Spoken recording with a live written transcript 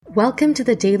Welcome to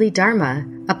the Daily Dharma,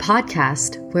 a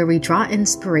podcast where we draw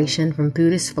inspiration from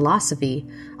Buddhist philosophy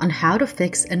on how to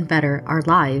fix and better our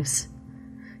lives.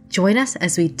 Join us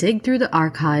as we dig through the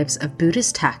archives of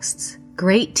Buddhist texts,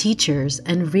 great teachers,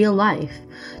 and real life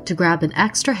to grab an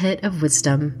extra hit of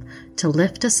wisdom to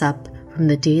lift us up from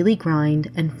the daily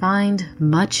grind and find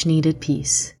much-needed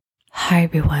peace. Hi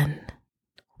everyone,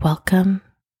 welcome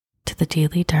to the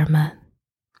Daily Dharma.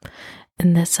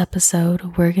 In this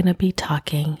episode, we're going to be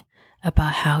talking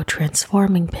about how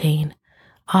transforming pain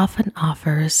often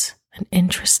offers an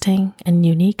interesting and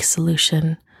unique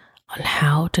solution on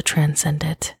how to transcend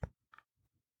it.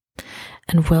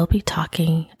 And we'll be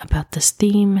talking about this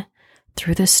theme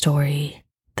through the story,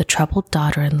 The Troubled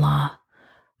Daughter-in-Law,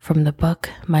 from the book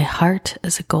My Heart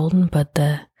is a Golden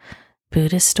Buddha,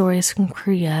 Buddhist Stories from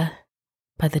Korea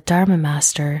by the Dharma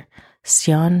Master,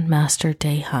 Seon Master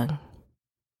Daehung.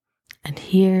 And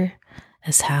here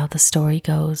is how the story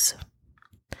goes.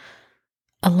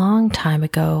 A long time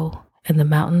ago, in the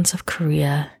mountains of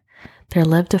Korea, there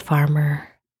lived a farmer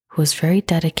who was very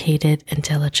dedicated and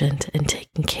diligent in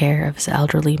taking care of his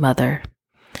elderly mother.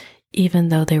 Even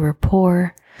though they were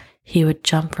poor, he would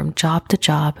jump from job to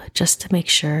job just to make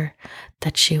sure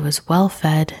that she was well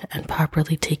fed and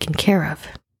properly taken care of.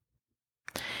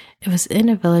 It was in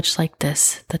a village like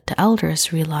this that the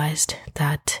elders realized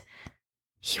that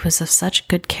he was of such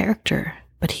good character,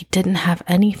 but he didn't have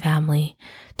any family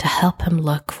to help him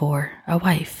look for a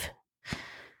wife.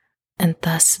 And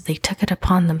thus they took it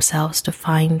upon themselves to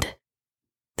find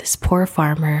this poor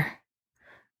farmer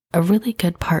a really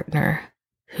good partner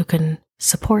who can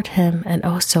support him and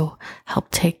also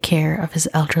help take care of his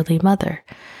elderly mother,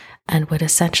 and would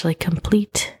essentially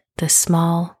complete this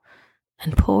small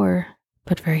and poor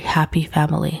but very happy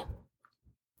family.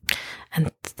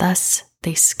 And thus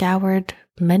they scoured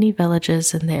many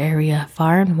villages in the area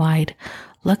far and wide,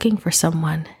 looking for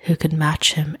someone who could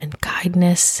match him in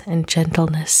kindness and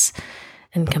gentleness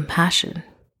and compassion.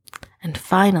 And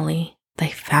finally, they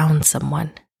found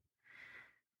someone.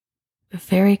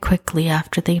 Very quickly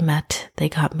after they met, they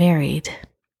got married.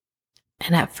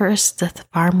 And at first, the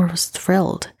farmer was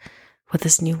thrilled with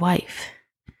his new wife.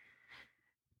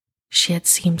 She had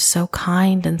seemed so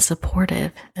kind and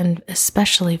supportive, and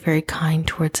especially very kind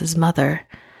towards his mother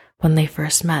when they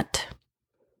first met.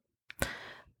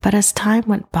 But as time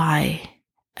went by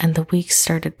and the weeks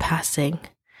started passing,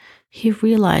 he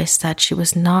realized that she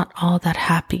was not all that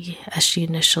happy as she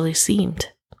initially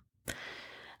seemed.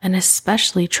 And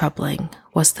especially troubling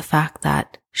was the fact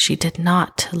that she did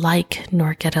not like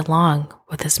nor get along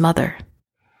with his mother.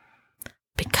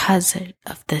 Because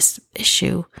of this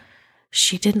issue,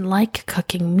 she didn't like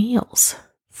cooking meals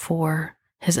for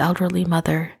his elderly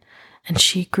mother, and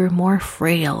she grew more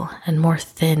frail and more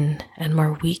thin and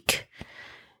more weak.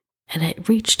 And it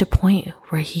reached a point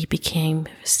where he became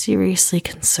seriously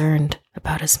concerned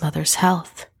about his mother's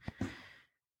health.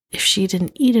 If she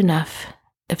didn't eat enough,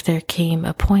 if there came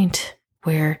a point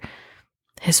where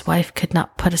his wife could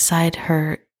not put aside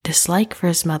her dislike for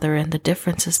his mother and the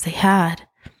differences they had,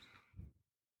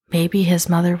 maybe his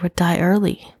mother would die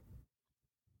early.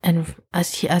 And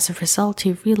as a result,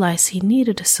 he realized he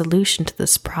needed a solution to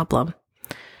this problem.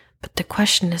 But the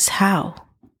question is how?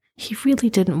 He really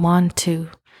didn't want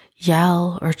to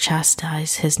yell or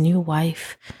chastise his new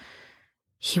wife.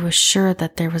 He was sure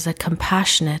that there was a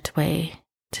compassionate way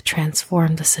to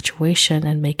transform the situation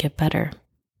and make it better.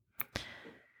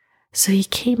 So he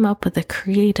came up with a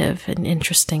creative and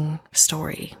interesting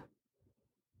story.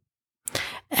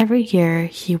 Every year,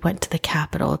 he went to the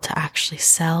capital to actually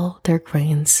sell their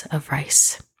grains of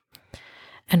rice.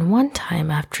 And one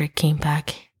time after he came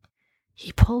back,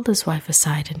 he pulled his wife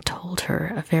aside and told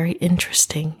her a very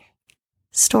interesting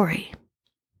story.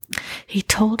 He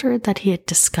told her that he had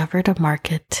discovered a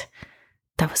market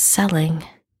that was selling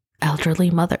elderly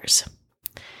mothers.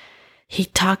 He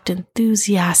talked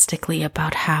enthusiastically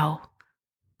about how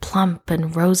plump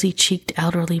and rosy-cheeked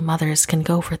elderly mothers can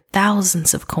go for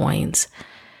thousands of coins,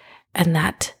 and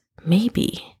that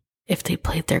maybe, if they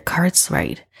played their cards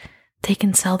right, they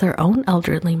can sell their own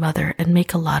elderly mother and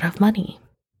make a lot of money.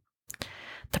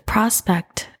 The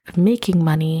prospect of making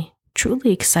money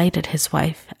truly excited his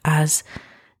wife, as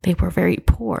they were very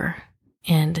poor,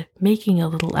 and making a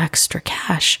little extra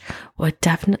cash would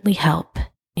definitely help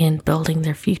in building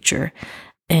their future,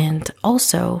 and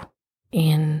also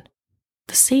in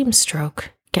the same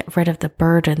stroke get rid of the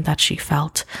burden that she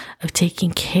felt of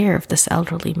taking care of this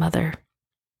elderly mother.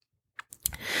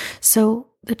 So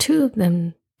the two of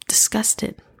them discussed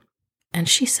it, and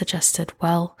she suggested,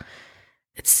 well,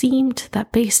 it seemed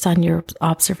that based on your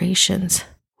observations,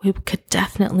 we could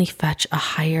definitely fetch a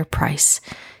higher price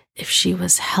if she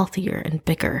was healthier and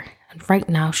bigger, and right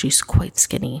now she's quite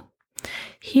skinny.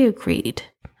 He agreed,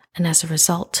 and as a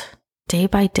result, day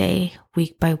by day,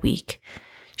 week by week,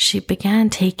 she began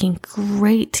taking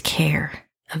great care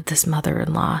of this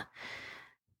mother-in-law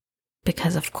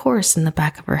because, of course, in the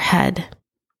back of her head,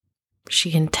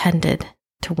 she intended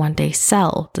to one day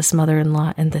sell this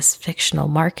mother-in-law in this fictional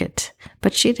market,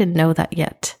 but she didn't know that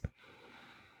yet.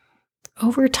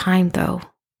 Over time, though,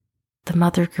 the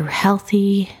mother grew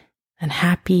healthy and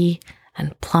happy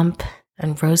and plump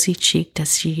and rosy-cheeked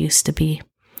as she used to be.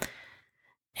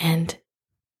 And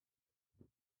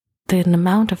the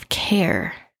amount of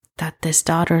care that this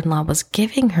daughter-in-law was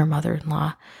giving her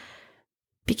mother-in-law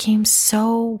became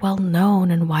so well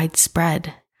known and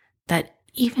widespread that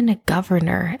even a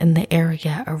governor in the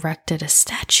area erected a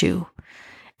statue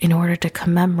in order to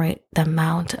commemorate the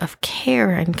amount of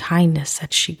care and kindness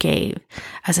that she gave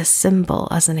as a symbol,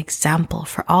 as an example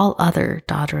for all other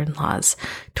daughter-in-laws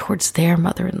towards their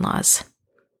mother-in-laws.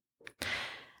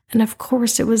 And of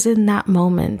course, it was in that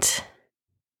moment,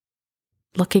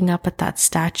 looking up at that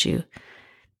statue,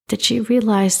 that she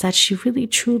realized that she really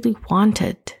truly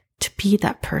wanted to be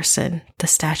that person the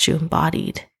statue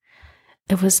embodied.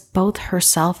 It was both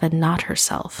herself and not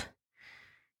herself.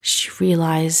 She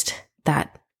realized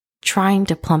that trying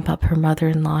to plump up her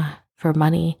mother-in-law for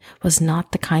money was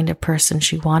not the kind of person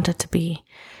she wanted to be,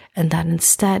 and that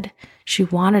instead she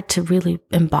wanted to really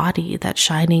embody that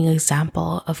shining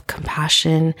example of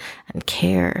compassion and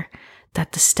care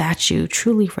that the statue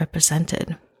truly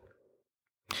represented.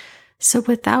 So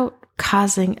without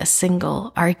causing a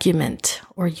single argument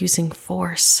or using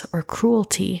force or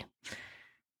cruelty,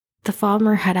 the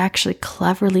farmer had actually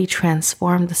cleverly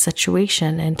transformed the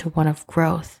situation into one of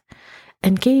growth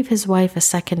and gave his wife a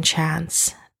second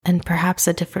chance and perhaps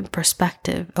a different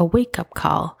perspective, a wake-up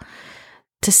call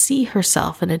to see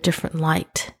herself in a different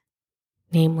light,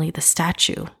 namely the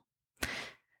statue.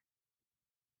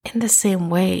 In the same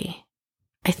way,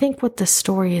 I think what this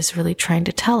story is really trying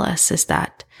to tell us is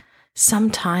that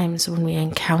sometimes when we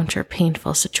encounter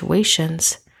painful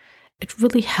situations, it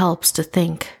really helps to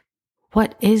think,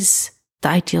 what is the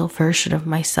ideal version of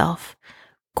myself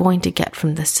going to get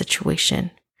from this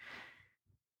situation?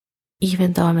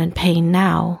 Even though I'm in pain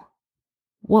now,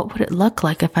 what would it look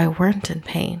like if I weren't in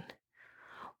pain?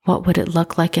 What would it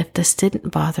look like if this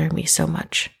didn't bother me so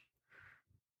much?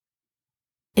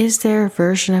 Is there a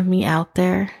version of me out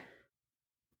there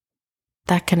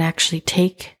that can actually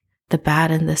take the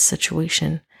bad in this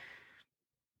situation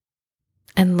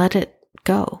and let it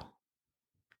go?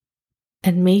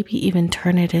 And maybe even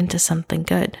turn it into something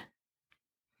good.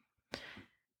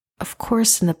 Of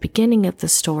course, in the beginning of the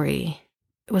story,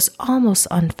 it was almost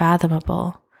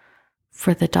unfathomable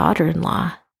for the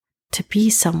daughter-in-law to be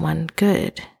someone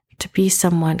good, to be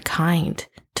someone kind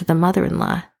to the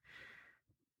mother-in-law.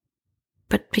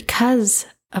 But because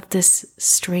of this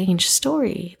strange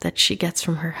story that she gets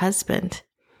from her husband,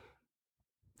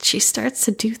 she starts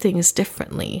to do things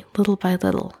differently, little by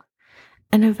little.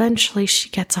 And eventually she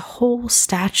gets a whole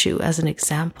statue as an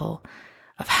example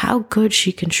of how good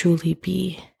she can truly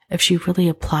be if she really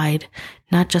applied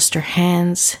not just her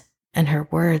hands and her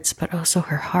words, but also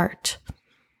her heart.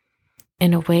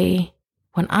 In a way,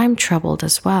 when I'm troubled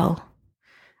as well,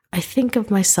 I think of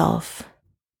myself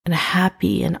in a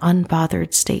happy and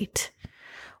unbothered state,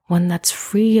 one that's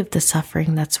free of the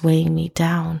suffering that's weighing me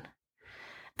down.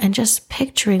 And just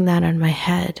picturing that in my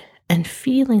head and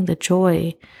feeling the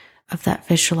joy of that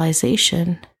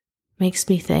visualization makes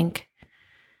me think,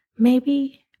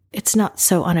 maybe it's not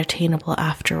so unattainable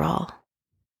after all.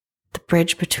 The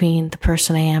bridge between the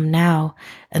person I am now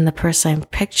and the person I'm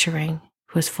picturing,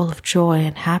 who is full of joy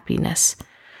and happiness,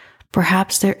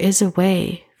 perhaps there is a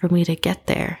way for me to get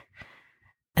there.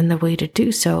 And the way to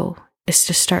do so is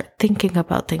to start thinking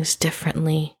about things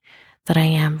differently than I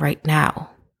am right now.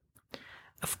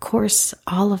 Of course,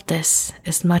 all of this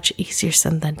is much easier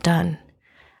said than done.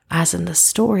 As in the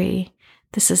story,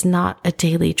 this is not a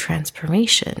daily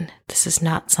transformation. This is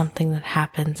not something that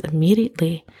happens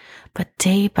immediately, but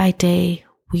day by day,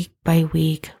 week by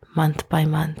week, month by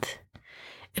month.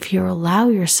 If you allow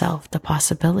yourself the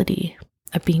possibility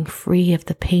of being free of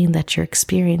the pain that you're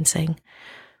experiencing,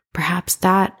 perhaps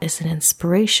that is an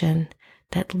inspiration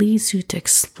that leads you to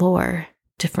explore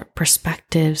different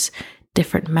perspectives,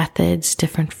 different methods,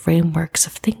 different frameworks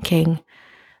of thinking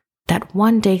that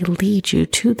one day lead you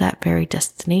to that very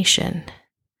destination,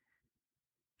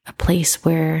 a place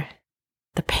where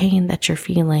the pain that you're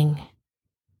feeling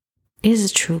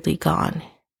is truly gone,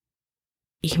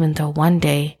 even though one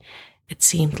day it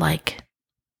seemed like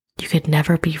you could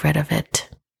never be rid of it.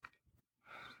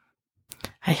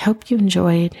 I hope you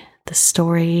enjoyed the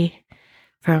story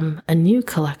from a new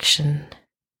collection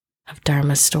of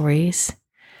Dharma stories.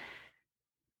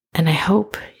 And I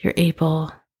hope you're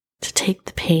able to take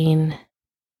the pain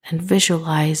and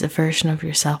visualize a version of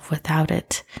yourself without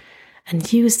it,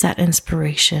 and use that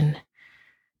inspiration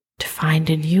to find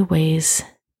new ways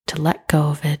to let go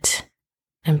of it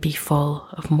and be full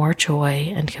of more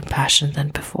joy and compassion than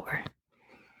before.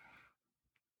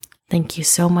 Thank you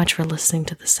so much for listening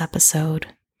to this episode.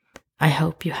 I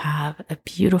hope you have a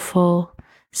beautiful,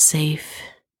 safe,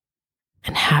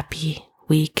 and happy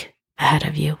week ahead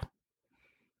of you.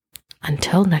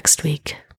 Until next week.